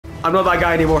I'm not that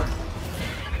guy anymore.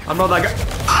 I'm not that guy.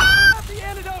 Ah!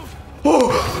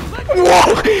 Oh!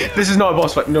 Whoa! This is not a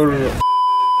boss fight. No, no, no.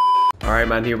 Alright,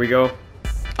 man, here we go.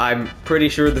 I'm pretty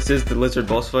sure this is the lizard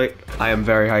boss fight. I am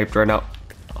very hyped right now.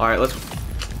 Alright, let's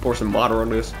pour some water on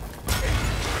this.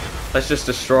 Let's just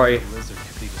destroy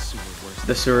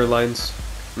the sewer lines.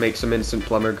 Make some innocent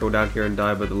plumber go down here and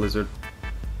die by the lizard.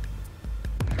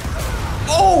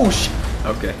 Oh, shit!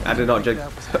 Okay, I did not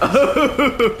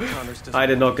I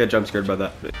did not get jump scared by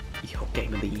that. Yo,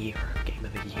 game of the year. Game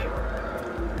of the year.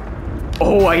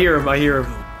 Oh, I hear him. I hear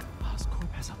him.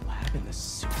 Oscorp has a lab in the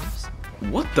sewers?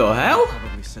 What the hell?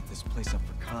 Probably set this place up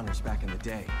for Connors back in the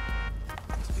day.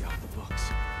 Must be off the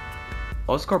books.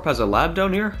 Oscorp has a lab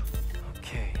down here?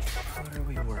 Okay, what are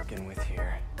we working with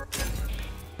here?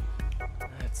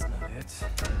 That's not it.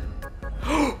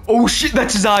 Oh shit,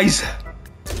 that's his eyes!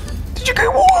 Did you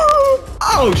get one?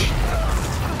 Ouch!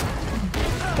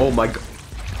 Oh my god.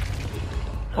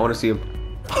 I wanna see him.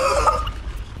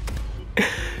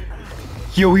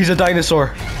 Yo, he's a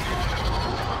dinosaur.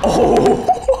 Oh!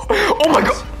 Oh my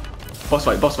god! Boss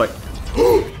fight, boss fight.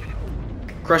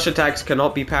 Crush attacks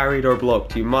cannot be parried or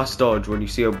blocked. You must dodge when you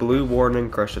see a blue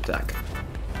warning crush attack.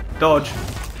 Dodge.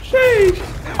 Sheesh!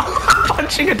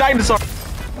 Punching a dinosaur!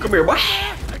 Come here, what?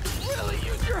 I could really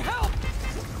use your help!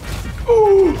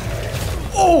 Oh!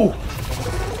 Oh!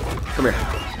 Come here.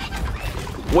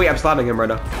 Wait, I'm slamming him right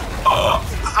now. Oh,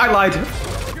 I lied.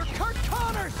 You're Kurt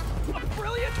Connors, a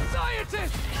brilliant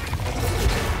scientist!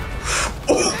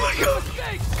 Oh my god!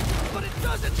 Mistakes, but it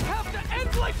doesn't have to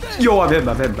end like this! Yo, I'm him,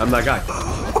 I'm that guy.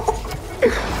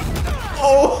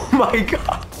 Oh my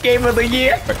god! Game of the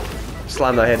year!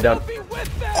 Slam that head down.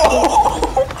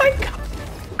 Oh my god!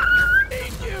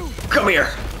 Come here!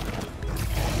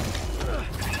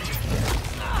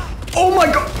 Oh my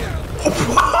god!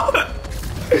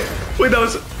 Wait, that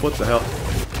was... What the hell?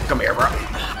 Come here, bro.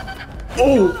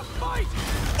 Oh!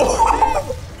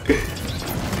 Oh!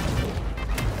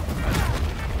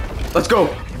 Let's go!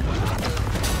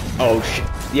 Oh shit.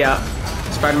 Yeah.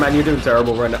 Spider-Man, you're doing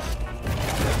terrible right now.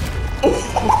 Oh.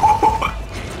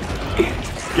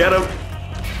 Get him!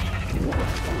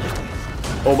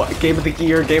 Oh my... Game of the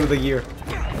year, game of the year.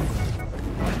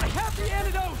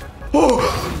 Oh!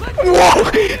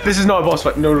 Whoa! This is not a boss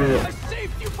fight. No, no, no. I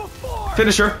saved you before.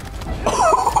 Finisher.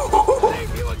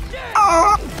 Save you again.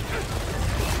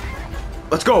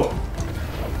 Let's go.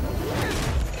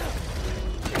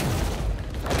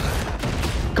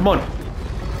 Come on.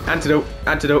 Antidote.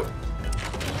 Antidote.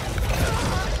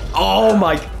 Oh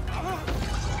my.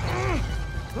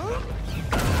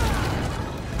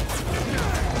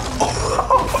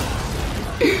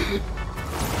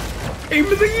 Game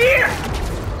of the year.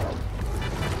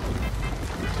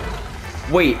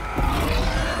 Wait.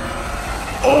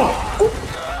 Oh!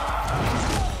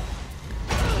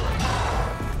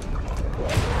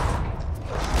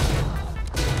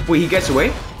 Wait, he gets away?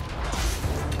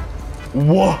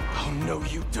 Whoa! Oh no,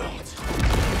 you don't.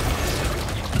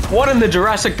 What in the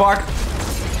Jurassic Park?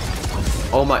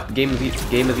 Oh my! Game of the year!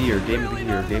 Game of the year! Game of the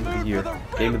year! Game of the year!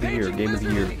 Game of the year! Game of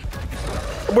the year!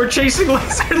 We're chasing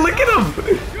Lizard! Look at him!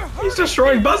 He's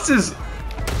destroying buses!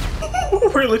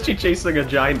 We're literally chasing a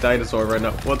giant dinosaur right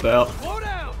now. What the hell?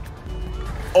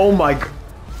 Oh my god.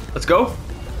 Let's go.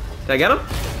 Did I get him?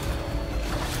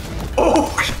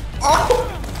 Oh! Oh!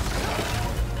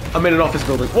 I'm in an office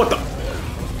building. What the?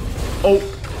 Oh!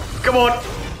 Come on!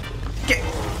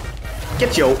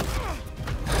 Get yo!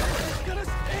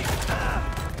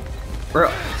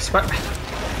 Bro,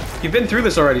 you've been through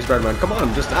this already, Spider-Man. Come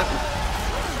on, just act.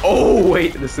 Oh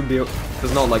wait, the symbiote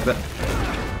does not like that.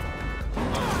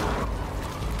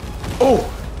 Oh!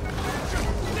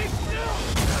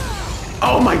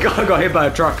 Oh my god, I got hit by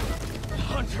a truck.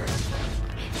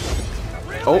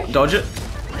 Oh, dodge it.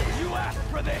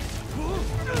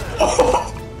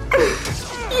 Oh.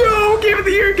 Yo, game of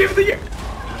the year, game of the year.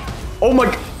 Oh my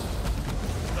god.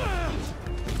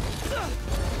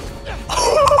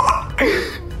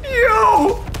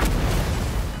 Yo!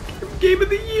 Game of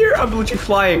the year. I'm literally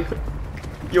flying.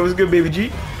 Yo, what's good, baby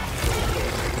G?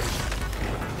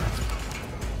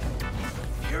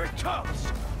 Here it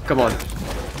comes. Come on.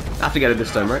 I have to get it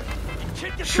this time, right?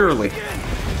 Surely.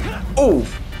 Oh!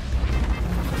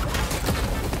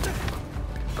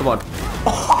 Come on.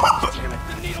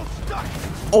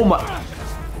 Oh my.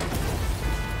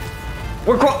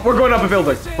 We're going up a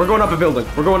building. We're going up a building.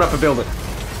 We're going up a building.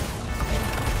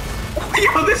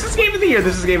 Yo, this is game of the year.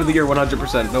 This is game of the year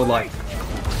 100%. No lie.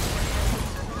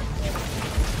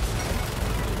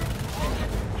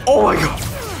 Oh my god.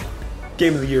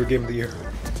 Game of the year, game of the year.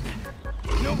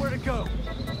 Nowhere to go.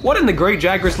 What in the great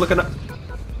Jagger's looking at?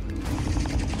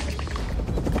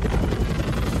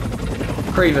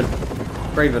 Craven.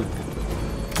 Craven.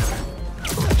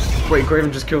 Wait,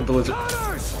 Craven just killed the lizard.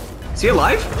 Is he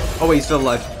alive? Oh wait, he's still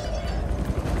alive.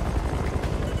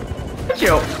 Thank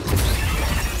you.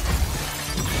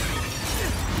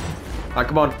 Alright,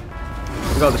 come on.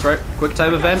 We got this, right? Quick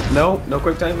time event? No, no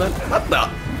quick time event. What the?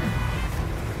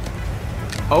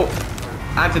 Oh,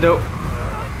 antidote.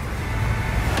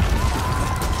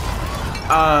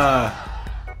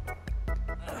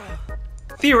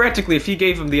 Theoretically, if he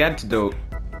gave him the antidote.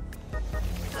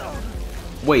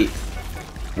 Wait.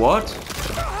 What?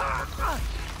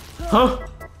 Huh?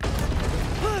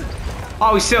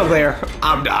 Oh, he's still there.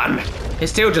 I'm done.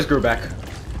 His tail just grew back.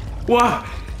 What?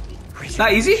 Is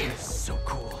that easy? So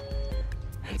cool.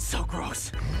 And so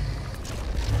gross.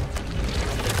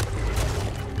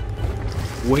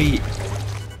 Wait.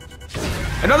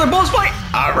 Another boss fight!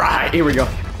 Alright, here we go.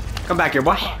 Come back here,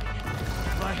 boy.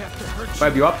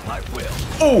 Vibe you up.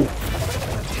 Oh!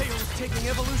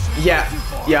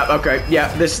 Yeah, okay.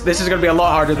 Yeah, this is gonna be a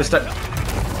lot harder this time.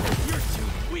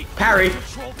 Parry.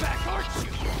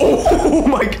 Oh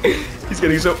my god. He's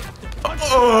getting so.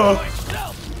 Oh,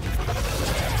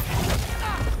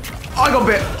 I got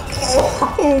bit.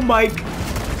 Oh my.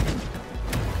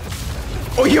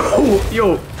 Oh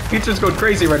yo. Future's going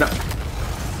crazy right now.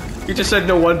 You just said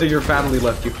no wonder your family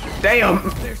left you. Damn.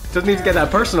 Doesn't even get that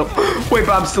personal. Wait,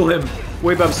 but I'm still him.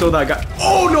 Wait, but I'm still that guy.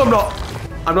 Oh no, I'm not.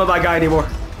 I'm not that guy anymore.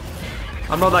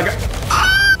 I'm not that guy.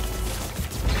 Ah!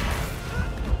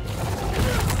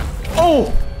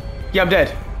 Oh! Yeah, I'm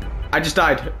dead. I just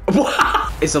died.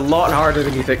 It's a lot harder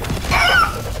than you think.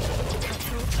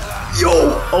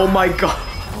 Yo! Oh my god.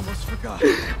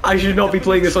 I should not be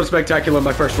playing this on Spectacular in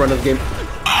my first run of the game.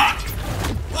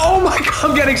 Oh my god,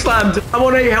 I'm getting slammed. I'm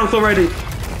on 8 health already.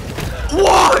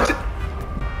 What?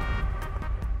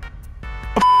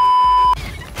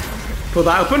 Pull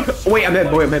that open. Wait, I'm in.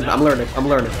 Boy, I'm in. I'm learning. I'm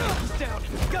learning.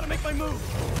 Gotta make my move.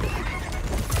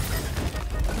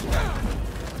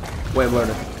 Wait, I'm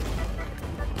learning.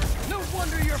 No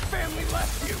wonder your family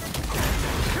left you.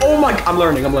 Oh my! I'm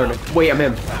learning. I'm learning. Wait, I'm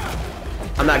him.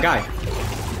 I'm that guy.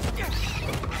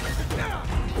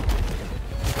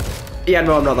 Yeah,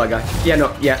 no, I'm not that guy. Yeah,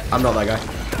 no, yeah, I'm not that guy.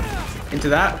 Into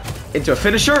that. Into a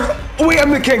finisher. Oh, wait, I'm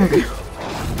the king.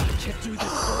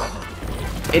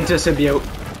 Into a symbiote.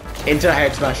 Into a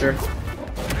head smasher.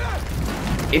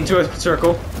 Into a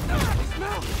circle.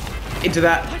 Into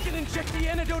that.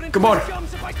 Come on.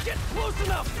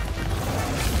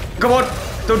 Come on.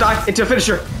 Don't die. Into a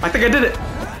finisher. I think I did it.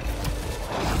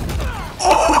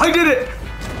 Oh, I did it.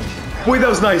 Wait, that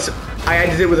was nice. I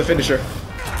ended it with a finisher.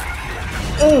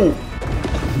 Oh.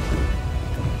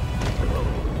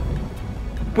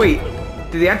 Wait.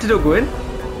 Did the antidote go in?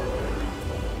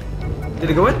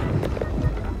 Did it go in?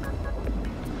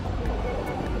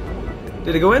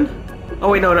 Did it go in? Oh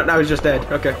wait, no, now he's just dead.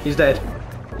 Okay, he's dead.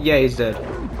 Yeah, he's dead.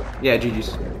 Yeah,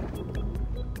 GG's.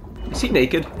 Is he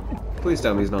naked? Please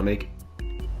tell me he's not naked.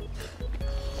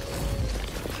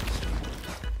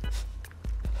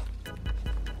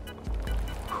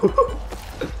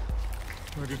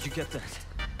 Where did you get that?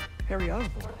 Harry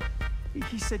Osborn.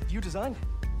 He said you designed it.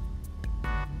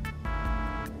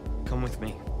 Come with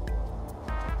me.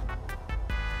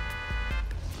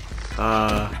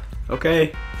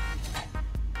 Okay.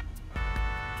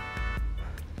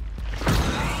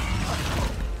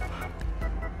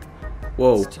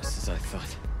 Whoa. It's just as I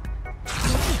thought.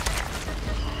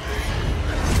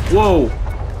 Whoa.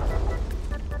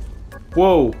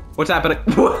 Whoa. What's happening?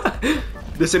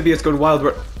 The symbiote's going wild.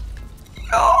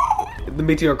 Oh! The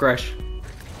meteor crash.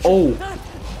 Oh.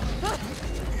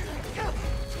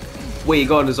 Wait, he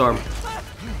got on his arm.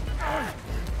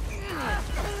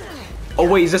 Oh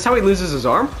wait, is this how he loses his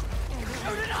arm?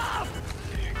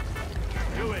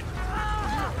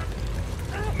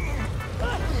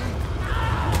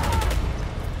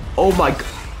 Oh my god.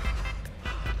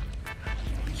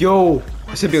 Yo,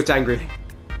 the symbiote's angry.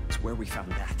 It's where we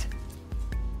found that.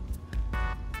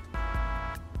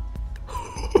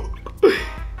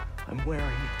 I'm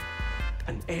wearing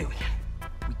an alien.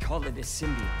 We call it a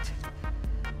symbiote.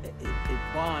 It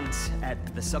bonds at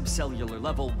the subcellular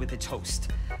level with its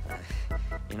host.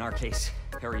 In our case,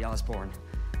 Harry Osborn.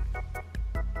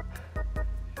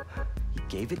 He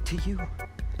gave it to you?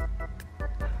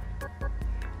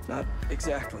 Not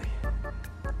exactly.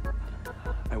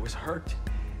 I was hurt.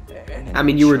 And I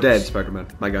mean, you were dead, Spider-Man,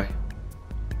 my guy.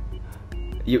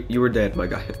 You were dead, my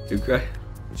guy. Okay.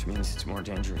 Which means it's more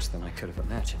dangerous than I could have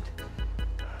imagined.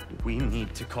 We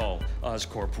need to call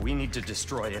Oscorp. We need to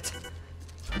destroy it.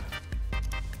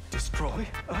 Destroy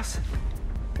us?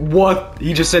 What?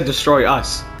 He just said destroy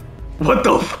us. What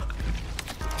the f-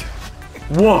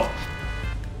 Whoa.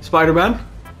 Spider-Man?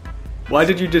 Why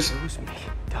did you just... Shows me,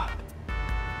 Doc.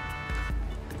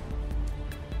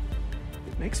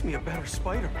 It makes me a better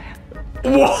Spider-Man.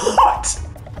 What?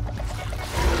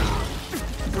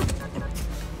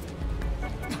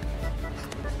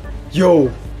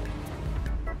 Yo.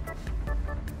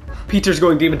 Peter's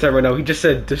going demon time right now. He just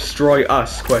said destroy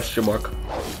us, question mark.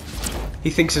 He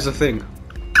thinks it's a thing.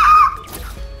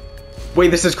 Wait,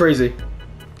 this is crazy.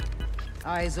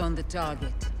 Eyes on the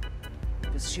target.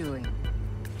 Pursuing.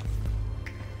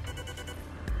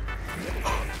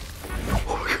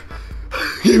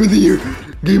 Game of the year.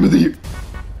 Game of the year.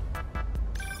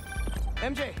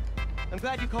 MJ, I'm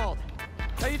glad you called.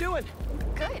 How you doing?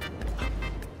 Good.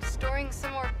 Storing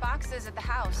some more boxes at the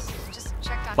house. Just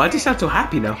checked on. Why does he sound so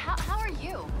happy now? How are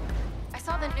you? I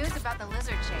saw the news about the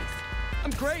lizard chase.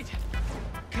 I'm great.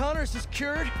 Connors is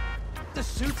cured. The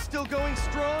suit's still going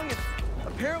strong, and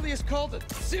apparently it's called a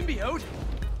symbiote.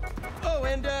 Oh,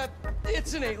 and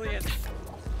it's an alien,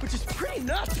 which is pretty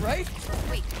nuts, right?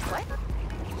 Wait, what?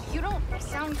 You don't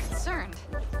sound concerned.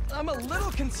 I'm a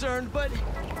little concerned, but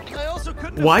I also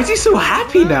couldn't. Why is he so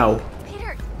happy now?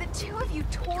 Peter, the two of you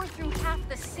tore through half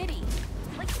the city.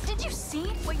 Like, did you see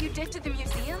what you did to the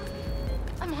museum?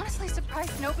 I'm honestly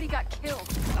surprised nobody got killed.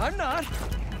 I'm not.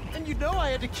 And you know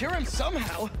I had to cure him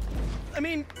somehow. I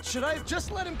mean, should I have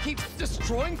just let him keep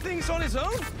destroying things on his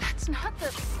own? That's not the...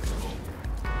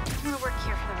 I'm gonna work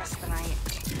here for the rest of the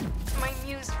night. My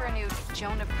muse for a new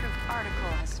Jonah-proof article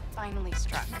has finally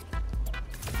struck.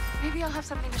 Maybe I'll have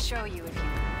something to show you if you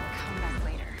come back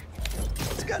later.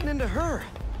 What's gotten into her?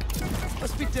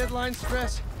 Must be deadline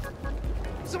stress.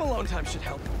 Some alone time should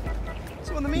help.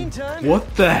 So in the meantime...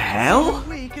 What the hell?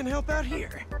 we can help out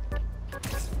here.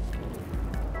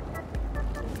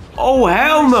 Oh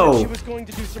hell She no! was going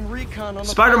to do some recon on the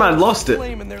Spider-Man lost it.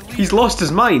 flame in their lead. He's lost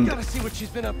his mind. Gotta see what she's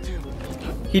been up to.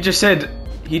 He just said,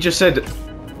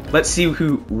 let's see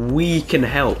who we can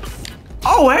help.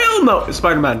 Oh hell no!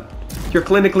 Spider-Man, you're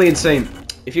clinically insane.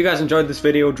 If you guys enjoyed this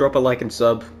video, drop a like and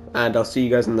sub, and I'll see you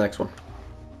guys in the next one.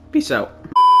 Peace out.